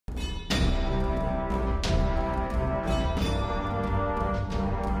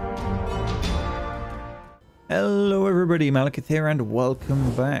Hello everybody, Malakith here and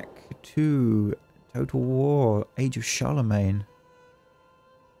welcome back to Total War Age of Charlemagne.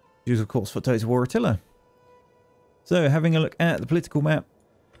 Which is of course for Total War Attila. So having a look at the political map,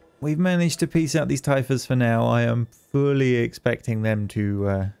 we've managed to piece out these Typhus for now. I am fully expecting them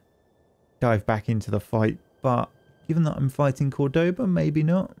to dive back into the fight, but given that I'm fighting Cordoba, maybe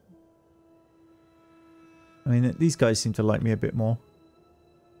not. I mean, these guys seem to like me a bit more.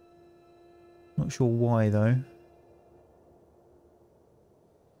 Not sure why though.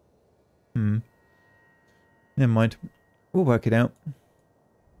 Never mind. We'll work it out.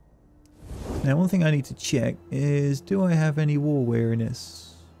 Now, one thing I need to check is, do I have any war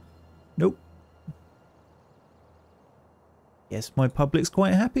weariness? Nope. Yes, my public's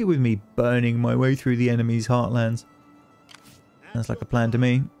quite happy with me burning my way through the enemy's heartlands. Sounds like a plan to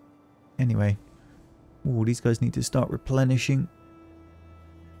me. Anyway. Oh, these guys need to start replenishing.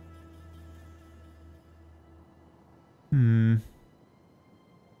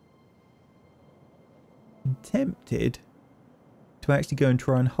 I'm tempted to actually go and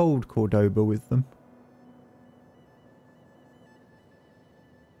try and hold Cordoba with them.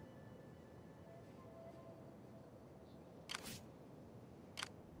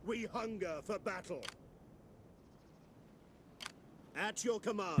 We hunger for battle. At your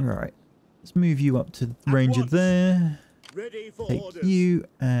command. Right. Let's move you up to the ranger there. Ready for Take orders. you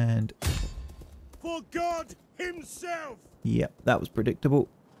and... For God himself. Yep, that was predictable.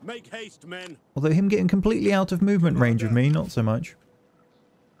 Make haste, men. Although him getting completely out of movement range of me, not so much.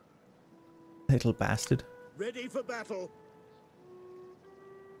 Little bastard. Ready for battle.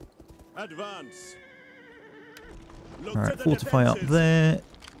 Advance. Alright, fortify up there.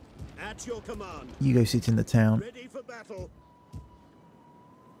 At your command. You go sit in the town. Ready for battle.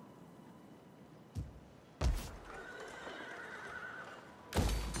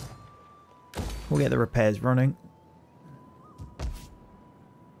 We'll get the repairs running.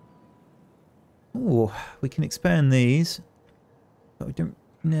 Oh, we can expand these. But we don't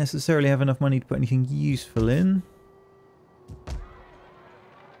necessarily have enough money to put anything useful in.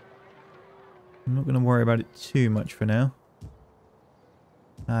 I'm not going to worry about it too much for now.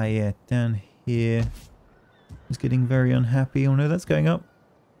 Ah yeah, down here. It's getting very unhappy. Oh no, that's going up.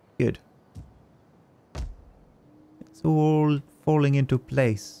 Good. It's all falling into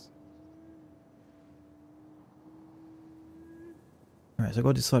place. Alright, so I've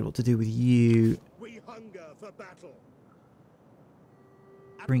got to decide what to do with you. We hunger for battle.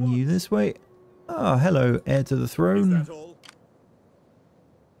 Bring you this way. Ah, hello, heir to the throne. Is that all?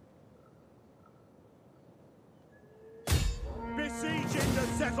 Besieging the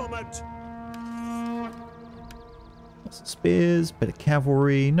settlement. Lots of spears, bit of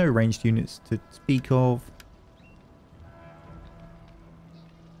cavalry, no ranged units to speak of.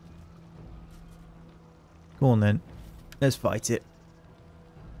 Go on then, let's fight it.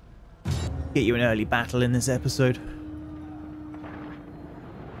 Get you an early battle in this episode.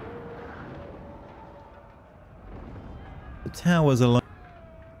 The towers are like...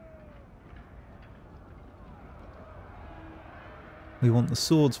 We want the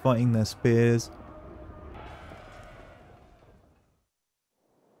swords fighting their spears.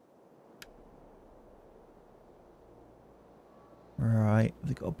 Right, have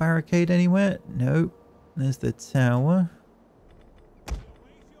they got a barricade anywhere? No. There's the tower.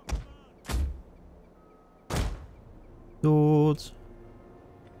 Swords.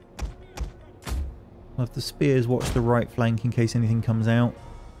 I'll have the spears watch the right flank in case anything comes out.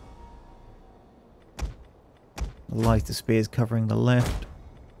 The lighter spears covering the left.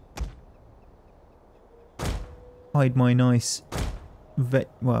 Hide my nice,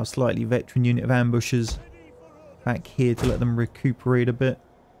 slightly veteran unit of ambushers back here to let them recuperate a bit.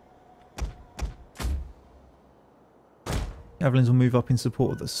 Javelins will move up in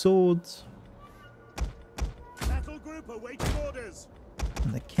support of the swords.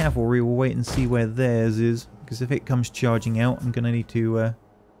 And the cavalry will wait and see where theirs is, because if it comes charging out, I'm going to need to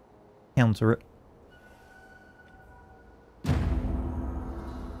counter it.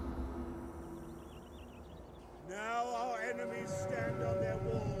 Now our enemies stand on their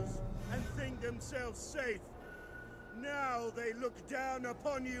walls and think themselves safe. Now they look down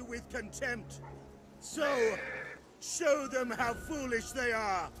upon you with contempt. So, show them how foolish they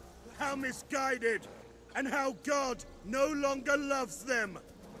are, how misguided, and how God no longer loves them.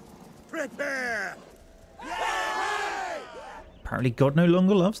 Prepare! Apparently God no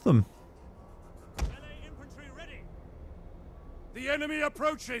longer loves them. Infantry ready. The enemy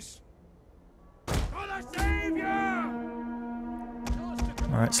approaches. For the Savior!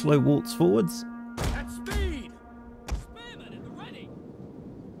 Alright, slow waltz forwards. At speed! Spearmen in the ready!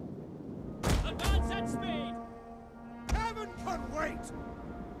 Advance at speed!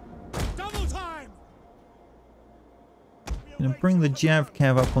 bring the Jav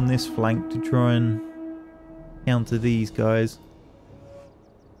Cav up on this flank to try and counter these guys.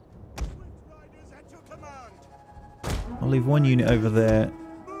 I'll leave one unit over there.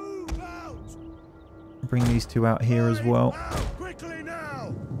 Bring these two out here as well.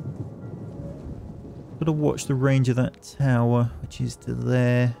 Gotta watch the range of that tower, which is to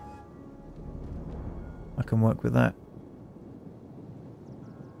there. I can work with that.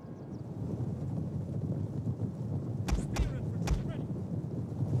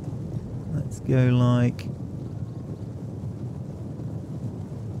 Let's go like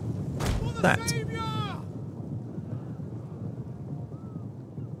that.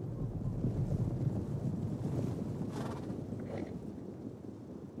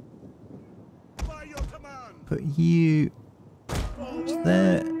 Put you just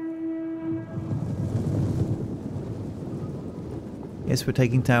there. Yes, we're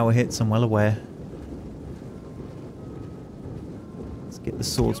taking tower hits, I'm well aware. Let's get the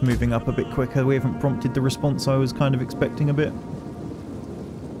swords moving up a bit quicker. We haven't prompted the response I was kind of expecting a bit.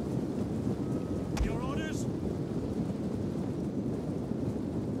 Your orders?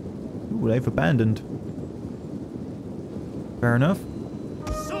 Ooh, they've abandoned. Fair enough.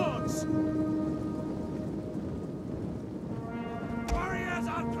 Swords! Warriors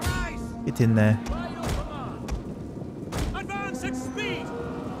on Christ! Get in there. Advance at speed!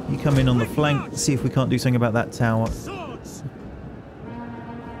 You come in on the flank, see if we can't do something about that tower. Swords!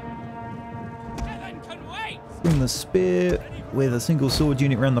 Heaven can wait! Bring the spear with a single sword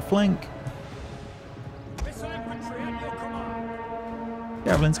unit around the flank. Missile infantry at your command!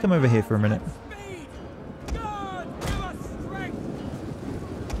 Javelins, come over here for a minute. Speed! God, give us strength!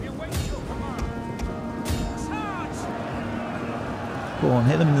 We await your command! Charge! Go on,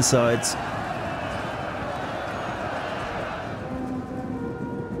 hit them in the sides.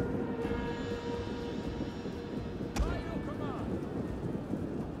 By your command!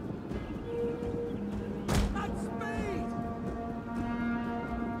 At speed!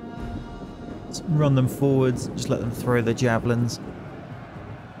 Let's run them forwards, just let them throw the javelins.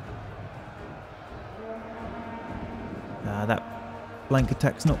 That flank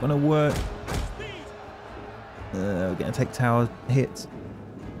attack's not going to work. We're going to take tower hits.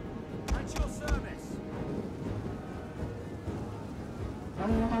 At your service!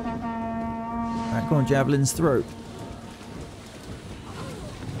 Right, go on, javelins, throw.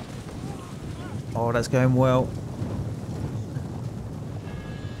 Oh, that's going well.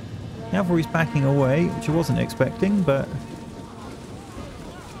 Cavalry's backing away, which I wasn't expecting, but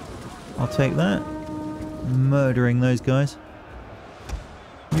I'll take that. Murdering those guys.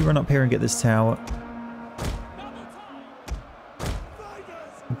 You run up here and get this tower.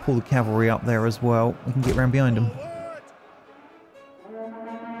 We'll pull the cavalry up there as well. We can get round behind them.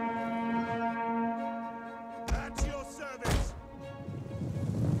 At your service!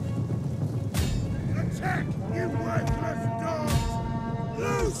 Attack, you worthless dogs!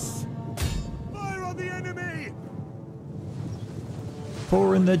 Loose! Fire on the enemy!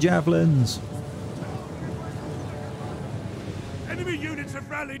 Pour in the javelins. Enemy units have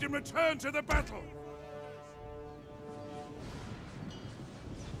rallied and returned to the battle!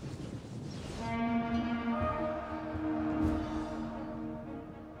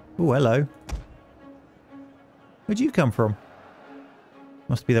 Oh, hello. Where'd you come from?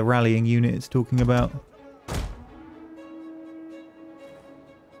 Must be the rallying unit it's talking about.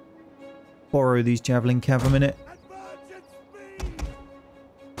 Borrow these javelin cav a minute. Advance at speed!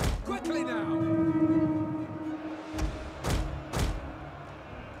 Quickly now!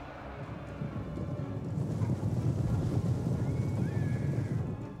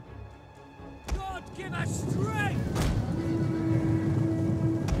 God give us strength!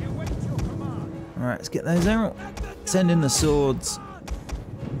 We await your command! Alright, let's get those out. Send in the swords.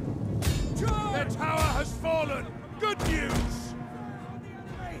 Their tower has fallen! Good news!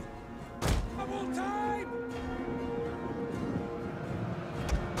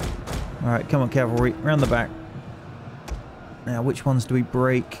 Alright, come on cavalry, round the back. Now, which ones do we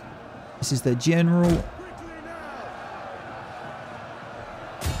break? This is their general.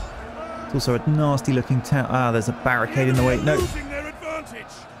 It's also a nasty looking tower. Ah, there's a barricade in the way. No. Losing their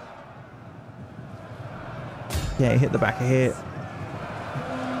advantage. Yeah, hit the back of here.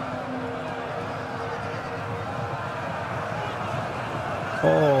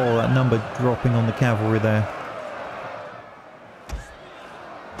 Oh, that number dropping on the cavalry there.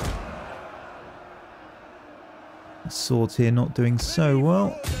 Swords here not doing so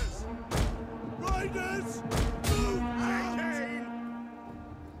well. Riders, move again.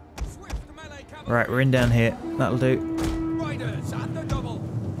 Right, we're in down here. That'll do. Riders at the double.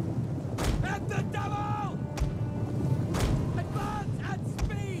 At the double. Advance.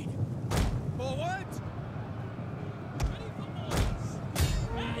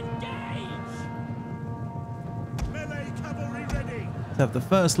 have the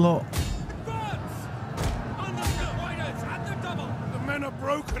first lot. The men are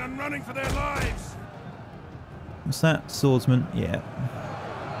broken and running for their lives. What's that? Swordsman? Yeah.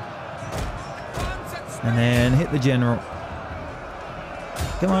 And then hit the general.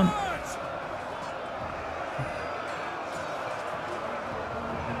 Come on.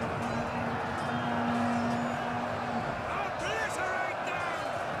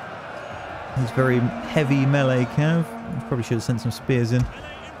 He's very heavy melee cav. Probably should have sent some spears in.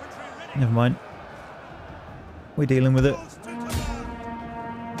 Never mind. We're dealing with it.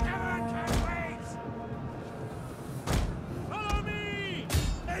 Follow me!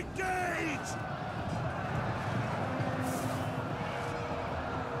 Engage!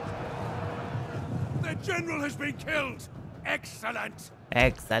 The general has been killed. Excellent.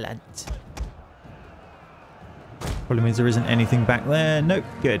 Excellent. Probably means there isn't anything back there. Nope.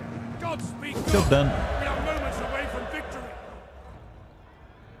 Good. Godspeed. Job done. We are moments away from victory.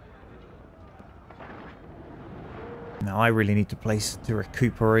 Now I really need a place to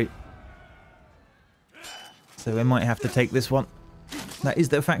recuperate. So we might have to take this one. That is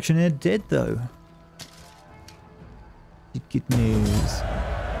the faction here dead though. Good news.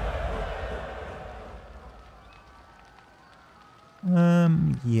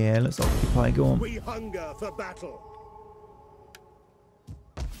 Yeah, let's occupy. Go on. We hunger for battle.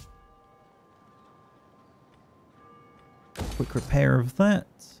 Quick repair of that.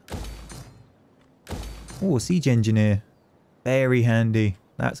 Oh, siege engineer. Very handy.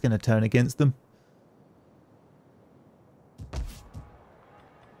 That's going to turn against them.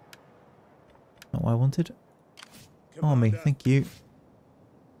 Not what I wanted. Army, thank you.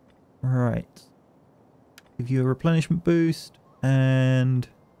 Right. Give you a replenishment boost and...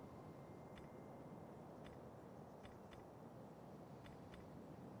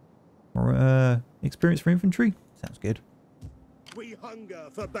 or experience for infantry. Sounds good. We hunger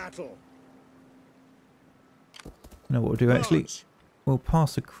for battle. You know what we'll do actually? We'll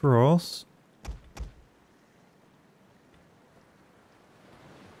pass across.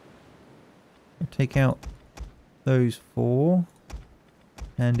 We'll take out those 4.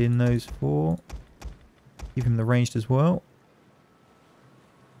 And in those 4. Give him the ranged as well.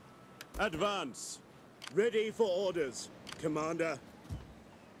 Advance. Ready for orders, Commander.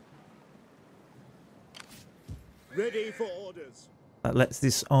 Ready for orders. That lets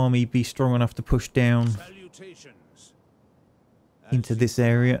this army be strong enough to push down Salutations. into this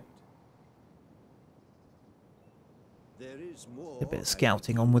area. There is more. A bit of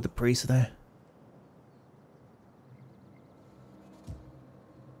scouting on with the priests there.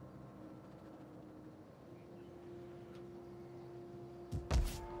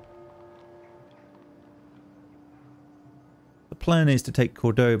 The plan is to take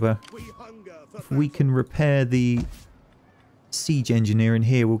Cordoba. If we can repair the siege engineer in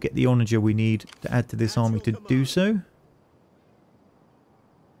here, we'll get the onager we need to add to this army to do so.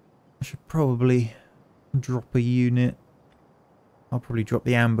 I should probably drop a unit. I'll probably drop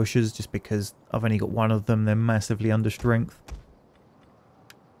the ambushers just because I've only got one of them. They're massively under strength.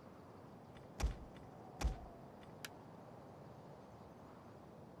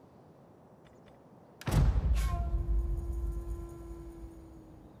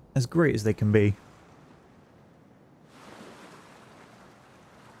 As great as they can be.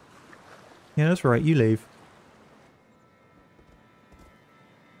 Yeah, that's right, you leave.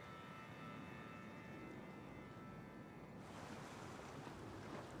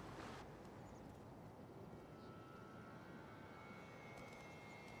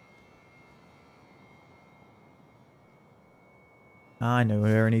 I know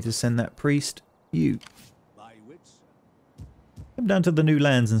where I need to send that priest. You. Come down to the new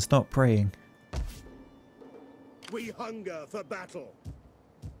lands and start praying. We hunger for battle.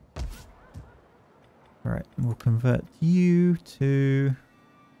 Alright, we'll convert you to...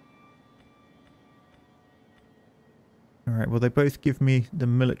 Alright, well they both give me the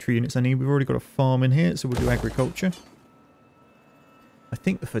military units I need. We've already got a farm in here, so we'll do agriculture. I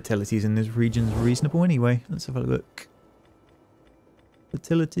think the fertilities in this region is reasonable anyway. Let's have a look.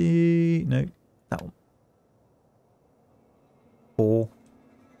 Fertility... no, that one. 4.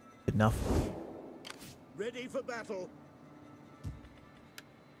 Good enough. Ready for battle.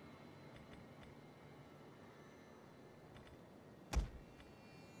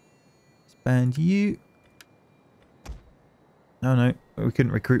 Expand you. No, we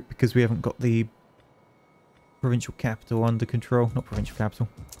couldn't recruit because we haven't got the provincial capital under control. Not provincial capital.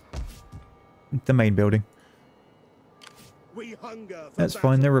 The main building. We hunger for That's battle.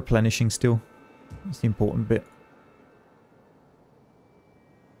 fine, they're replenishing still. That's the important bit.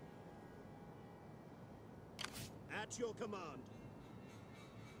 At your command.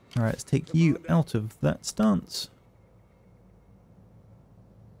 Alright, let's take you out of that stance.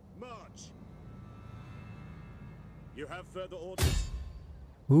 March. You have further orders?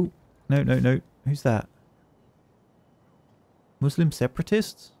 Ooh, no, no, no. Who's that? Muslim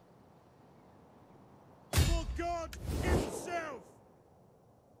separatists? For God himself!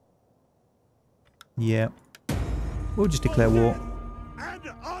 Yeah. We'll just declare war. And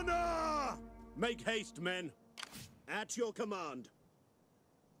honor! Make haste, men. At your command.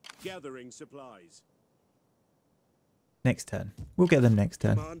 Gathering supplies. Next turn. We'll get them next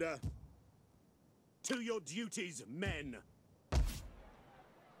turn. Commander. To your duties, men.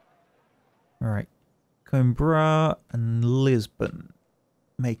 Alright. Coimbra and Lisbon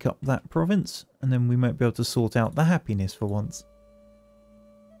make up that province, and then we might be able to sort out the happiness for once.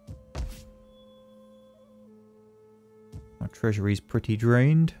 Our treasury's pretty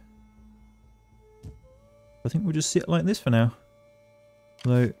drained. I think we'll just sit like this for now.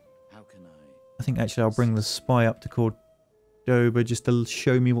 Although, I think actually I'll bring the spy up to Cordoba just to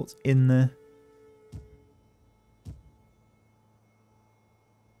show me what's in there.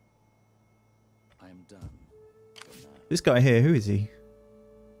 This guy here, who is he?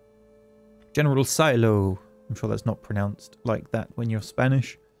 General Silo. I'm sure that's not pronounced like that when you're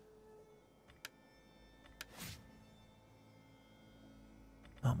Spanish.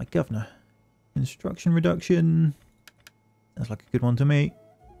 Oh, my governor. Instruction reduction. Sounds like a good one to me.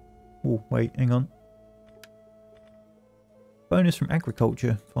 Oh, wait, hang on. Bonus from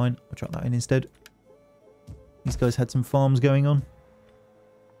agriculture. Fine, I'll chuck that in instead. These guys had some farms going on.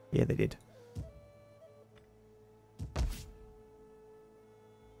 Yeah, they did.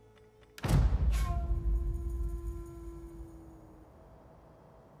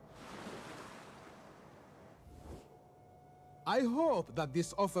 I hope that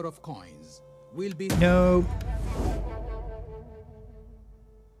this offer of coins will be... No.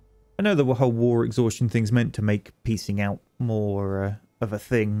 I know the whole war exhaustion thing's meant to make piecing out more of a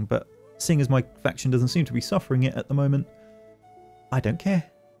thing, but seeing as my faction doesn't seem to be suffering it at the moment, I don't care.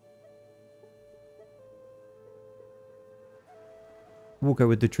 We'll go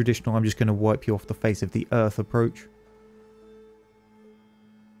with the traditional, I'm just going to wipe you off the face of the earth approach.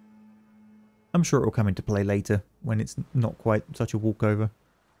 I'm sure it will come into play later, when it's not quite such a walkover.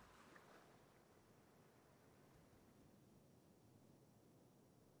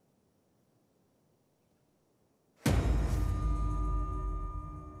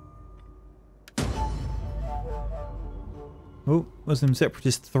 Oh, Muslim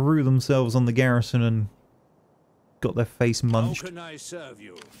separatists threw themselves on the garrison and got their face munched. How can I serve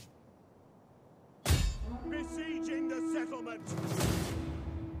you? Besieging the settlement.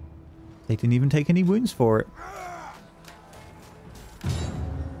 They didn't even take any wounds for it.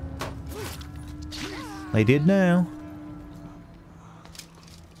 They did now.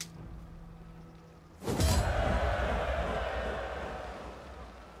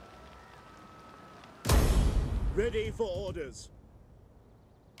 Ready for orders.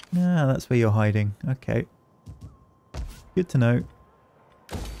 Ah, that's where you're hiding. Okay. Good to know.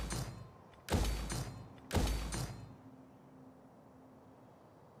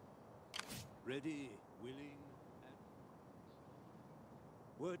 Ready, willing, and...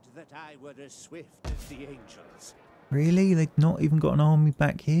 Would that I were as swift as the angels. Really? They've not even got an army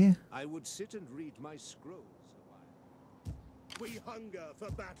back here? I would sit and read my scrolls a while. We hunger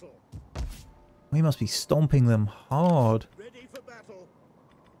for battle. We must be stomping them hard. Ready for battle.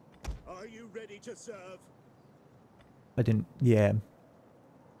 Are you ready to serve? I didn't... Yeah.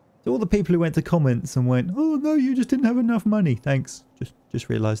 To all the people who went to comments and went, oh no, you just didn't have enough money. Thanks. Just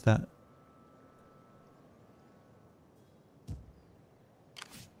realised that.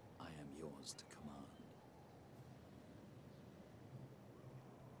 I am yours to command.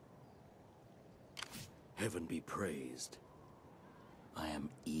 Heaven be praised. I am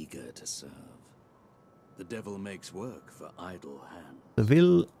eager to serve. The devil makes work for idle hands.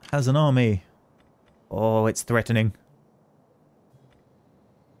 Seville has an army. Oh, it's threatening.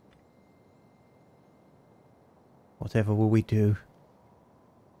 Whatever will we do?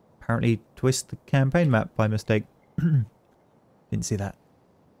 Apparently twist the campaign map by mistake. Didn't see that.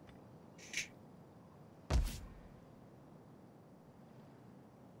 Shh.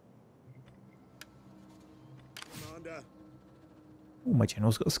 Commander. Oh, my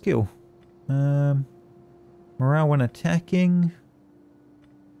general's got a skill. Morale when attacking.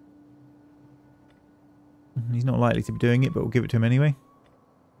 He's not likely to be doing it, but we'll give it to him anyway.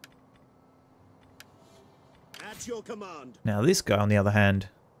 At your command. Now this guy, on the other hand,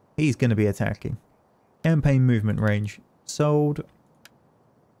 he's going to be attacking. Campaign movement range. Sold.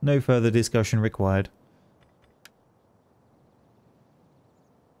 No further discussion required.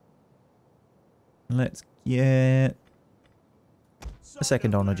 Let's get a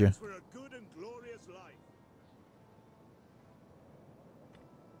second onager. For a good and glorious life.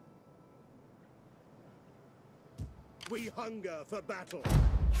 We hunger for battle.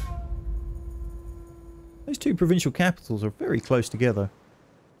 Those two provincial capitals are very close together.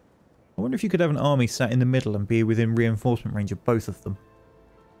 I wonder if you could have an army sat in the middle and be within reinforcement range of both of them.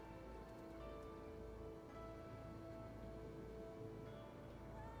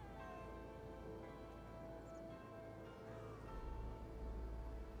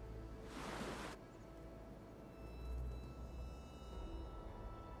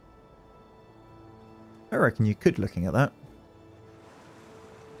 I reckon you could, looking at that.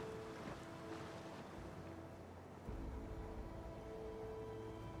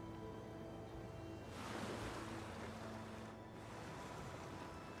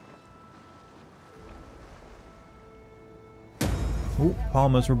 Oh,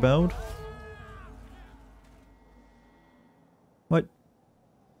 Palmer's rebelled. What?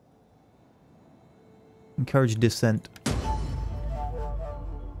 Encourage dissent.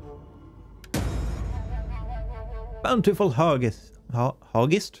 Bountiful harvest.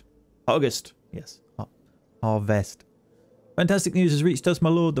 Harvest? Harvest. Yes. Harvest. Fantastic news has reached us, my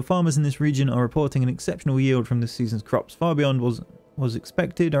lord. The farmers in this region are reporting an exceptional yield from this season's crops, far beyond was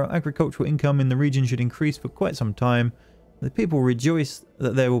expected. Our agricultural income in the region should increase for quite some time. The people rejoice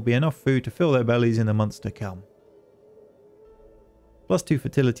that there will be enough food to fill their bellies in the months to come. +2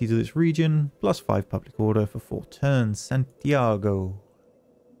 fertility to this region, +5 public order for 4 turns. Santiago.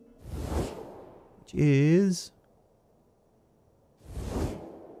 Which is...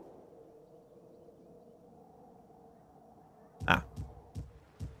 Ah.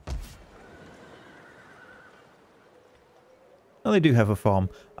 Oh, they do have a farm.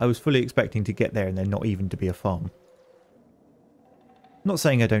 I was fully expecting to get there and there not even to be a farm. Not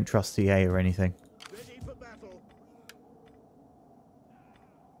saying I don't trust CA or anything. Ready for battle.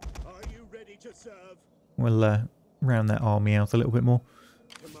 Are you ready to serve? We'll round that army out a little bit more.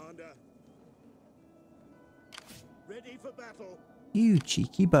 Commander. Ready for battle. You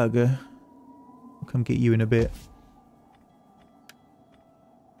cheeky bugger. I'll come get you in a bit.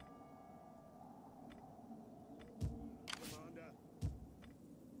 Commander.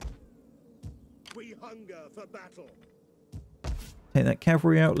 We hunger for battle. Take that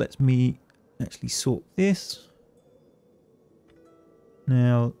cavalry out. Let me actually sort this.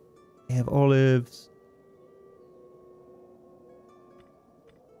 Now, they have olives.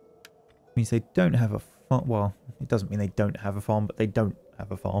 Means they don't have a farm. Well, it doesn't mean they don't have a farm, but they don't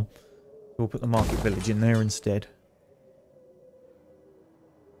have a farm. So we'll put the market village in there instead.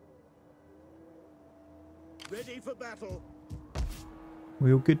 Ready for battle.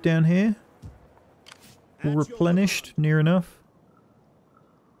 We all good down here? All replenished, near enough.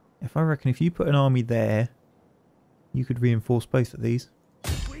 If I reckon if you put an army there, you could reinforce both of these.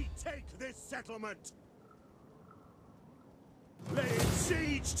 We take this settlement. Lay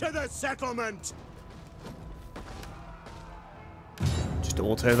siege to the settlement. Just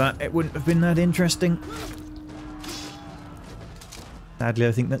auto that. It wouldn't have been that interesting. Sadly,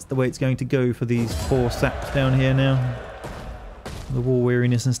 I think that's the way it's going to go for these 4 saps down here now. The war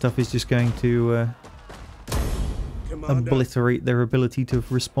weariness and stuff is just going to obliterate their ability to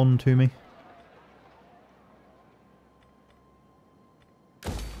respond to me.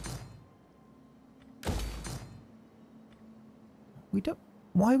 We don't...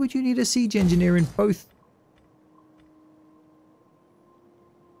 Why would you need a siege engineer in both?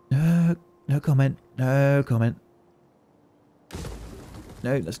 No comment. No comment.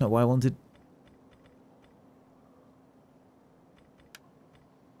 No, that's not what I wanted.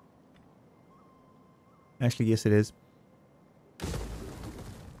 Actually, yes it is.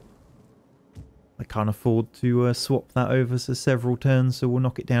 I can't afford to swap that over for several turns, so we'll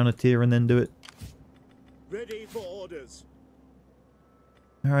knock it down a tier and then do it. Ready for orders.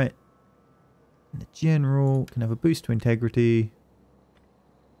 Alright. The general can have a boost to integrity.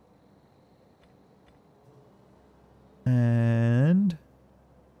 And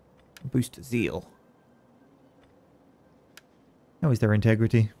a boost to zeal. How is their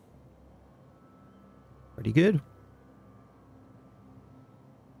integrity? Pretty good.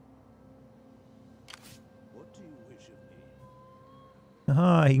 What do you wish of me?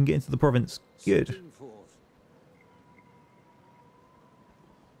 Aha, he can get into the province. Good. Setting forth.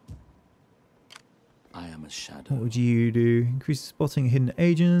 I am a shadow. What would you do? Increases spotting of hidden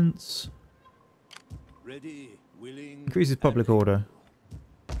agents. Ready, willing. Increases public order.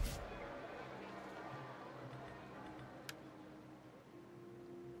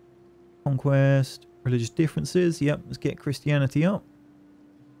 Conquest. Religious differences. Yep, let's get Christianity up.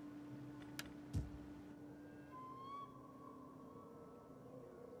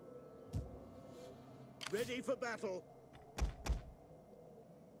 Ready for battle.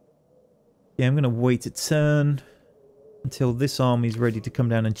 Yeah, I'm going to wait a turn until this army's ready to come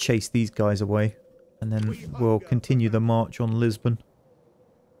down and chase these guys away. And then we'll continue the march on Lisbon.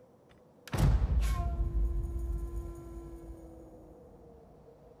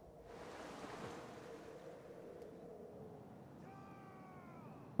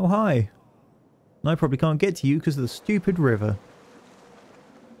 Oh, hi. And I probably can't get to you because of the stupid river.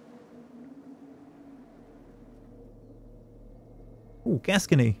 Oh,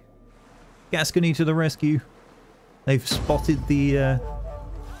 Gascony. Gascony to the rescue. They've spotted the...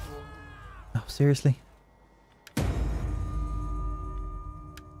 Oh, seriously?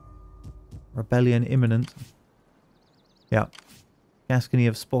 Rebellion imminent. Yeah. Gascony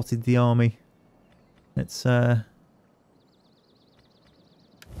have spotted the army. Let's,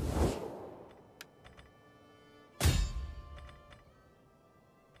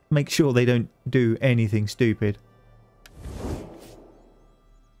 make sure they don't do anything stupid.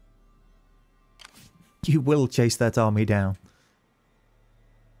 You will chase that army down.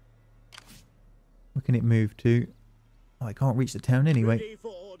 Where can it move to? Oh, I can't reach the town anyway. Ready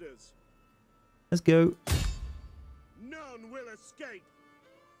for orders. Let's go. None will escape.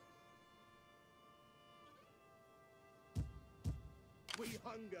 We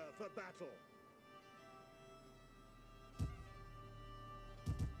hunger for battle.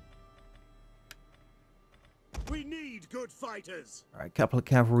 We need good fighters. Alright, a couple of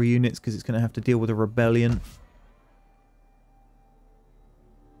cavalry units because it's going to have to deal with a rebellion.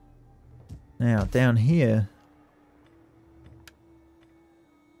 Now, down here.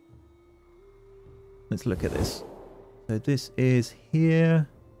 Let's look at this. So this is here.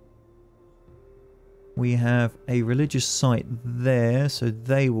 We have a religious site there, so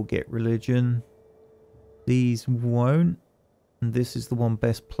they will get religion. These won't. And this is the one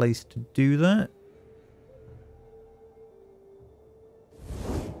best place to do that.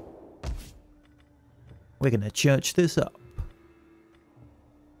 We're going to church this up.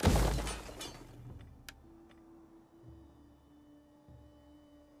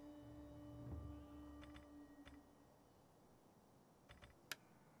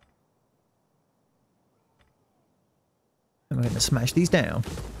 And we're going to smash these down.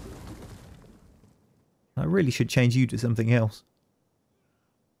 I really should change you to something else.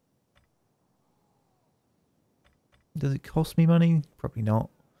 Does it cost me money? Probably not.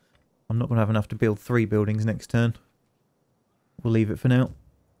 I'm not going to have enough to build 3 buildings next turn. We'll leave it for now.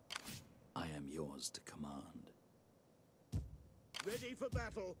 I am yours to command. Ready for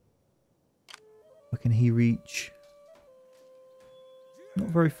battle. Where can he reach? Not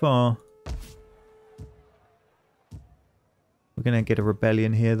very far. We're going to get a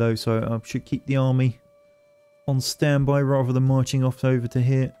rebellion here though, so I should keep the army on standby rather than marching off over to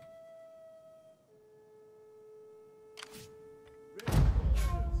here.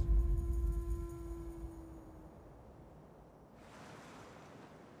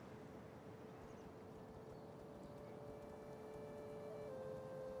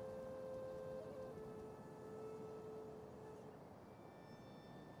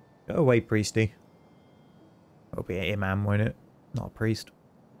 Go away, priesty. It'll be an imam, won't it? Not a priest.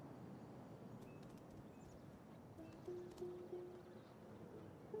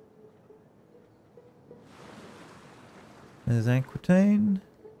 There's Aquitaine.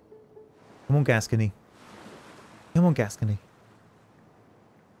 Come on, Gascony. Come on, Gascony.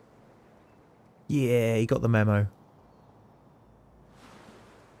 Yeah, he got the memo.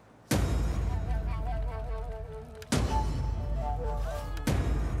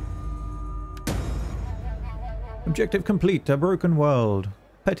 Objective complete, a broken world.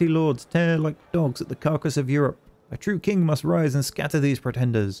 Petty lords tear like dogs at the carcass of Europe. A true king must rise and scatter these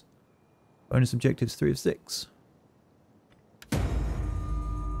pretenders. Bonus objectives 3 of 6.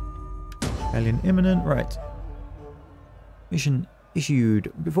 Alien imminent, right. Mission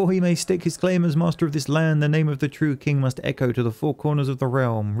issued. Before he may stake his claim as master of this land, the name of the true king must echo to the 4 corners of the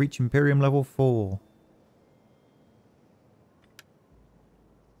realm. Reach Imperium level 4.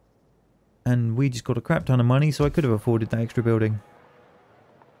 And we just got a crap ton of money, so I could have afforded that extra building.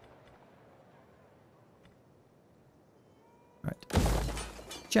 Right.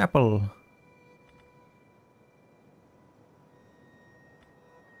 Chapel.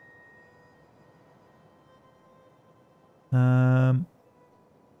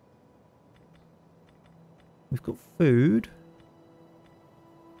 We've got food.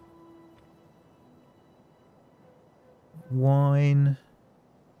 Wine.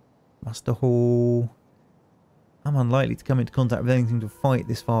 Muster Hall. I'm unlikely to come into contact with anything to fight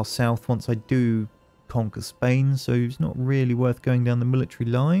this far south once I do conquer Spain, so it's not really worth going down the military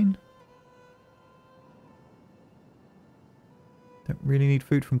line. Don't really need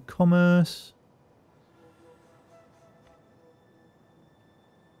food from commerce.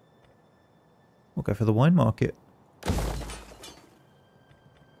 We'll go for the wine market.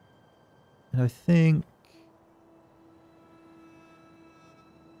 And I think...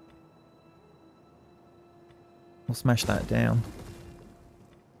 we'll smash that down.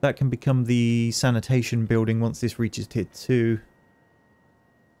 That can become the sanitation building once this reaches tier 2.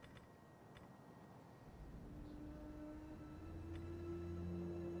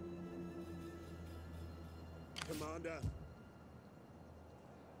 Commander.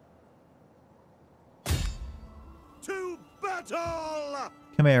 To battle!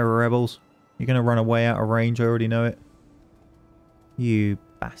 Come here, rebels. You're going to run away out of range, I already know it. You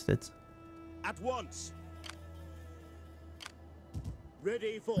bastards. At once.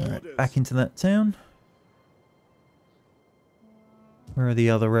 Ready for Alright, orders. back into that town. Where are the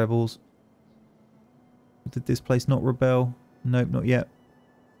other rebels? Did this place not rebel? Nope, not yet.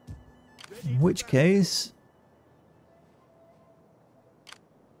 In which case...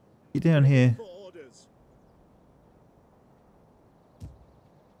 you're down here. For orders.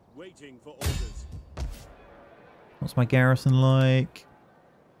 Waiting for orders. What's my garrison like?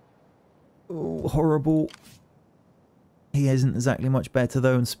 Oh, horrible. He isn't exactly much better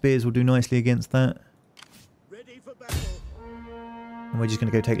though, and spears will do nicely against that. Ready for battle. And we're just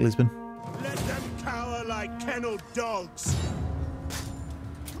going to go take Lisbon. Let them cower like kennelled dogs.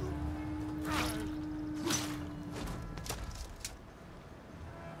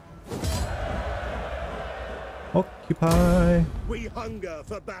 Occupy! We hunger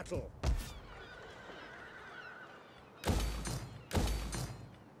for battle.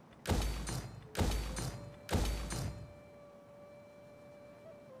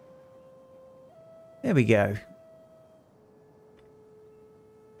 There we go.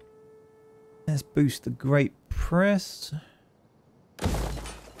 Let's boost the Great Press.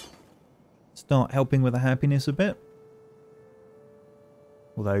 Start helping with the happiness a bit.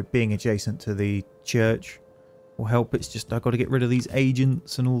 Although being adjacent to the church will help. It's just I've got to get rid of these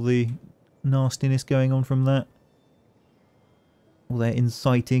agents and all the nastiness going on from that. All their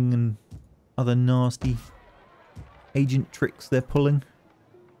inciting and other nasty agent tricks they're pulling.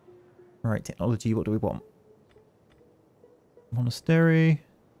 Alright, technology, what do we want? Monastery.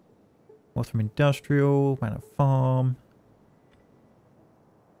 Waltham Industrial. Manor Farm.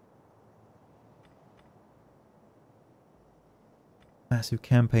 Massive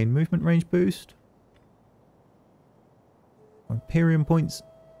campaign movement range boost. Imperium points.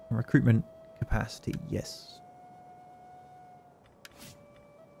 And recruitment capacity, yes.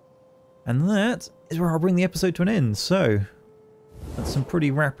 And that is where I'll bring the episode to an end. So, that's some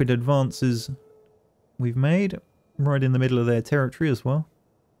pretty rapid advances we've made. Right in the middle of their territory as well.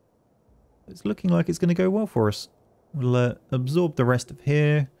 It's looking like it's going to go well for us. We'll absorb the rest of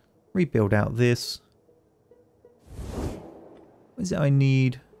here. Rebuild out this. What is it I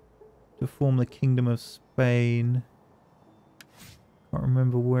need to form the Kingdom of Spain? Can't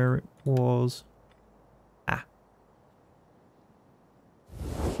remember where it was. Ah.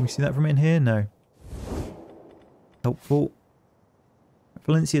 Can we see that from in here? No. Helpful.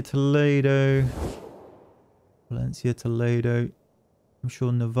 Valencia, Toledo. Valencia, Toledo. I'm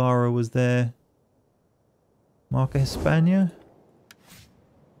sure Navarra was there. Marca Hispania.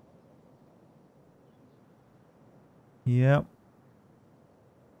 Yep.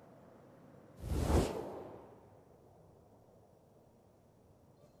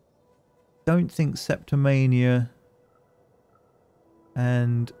 Don't think Septimania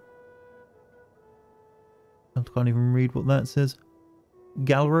and I can't even read what that says.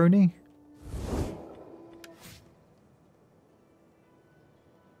 Galroni?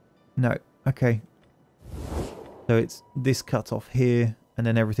 No. Okay. So it's this cut off here and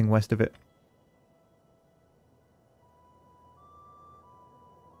then everything west of it.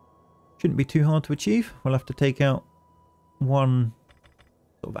 Shouldn't be too hard to achieve. We'll have to take out one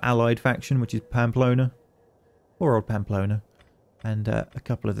sort of allied faction, which is Pamplona. Poor old Pamplona. And a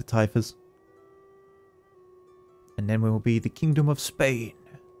couple of the Taifas. And then we will be the Kingdom of Spain.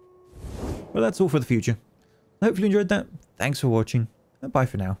 Well, that's all for the future. I hope you enjoyed that. Thanks for watching. And bye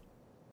for now.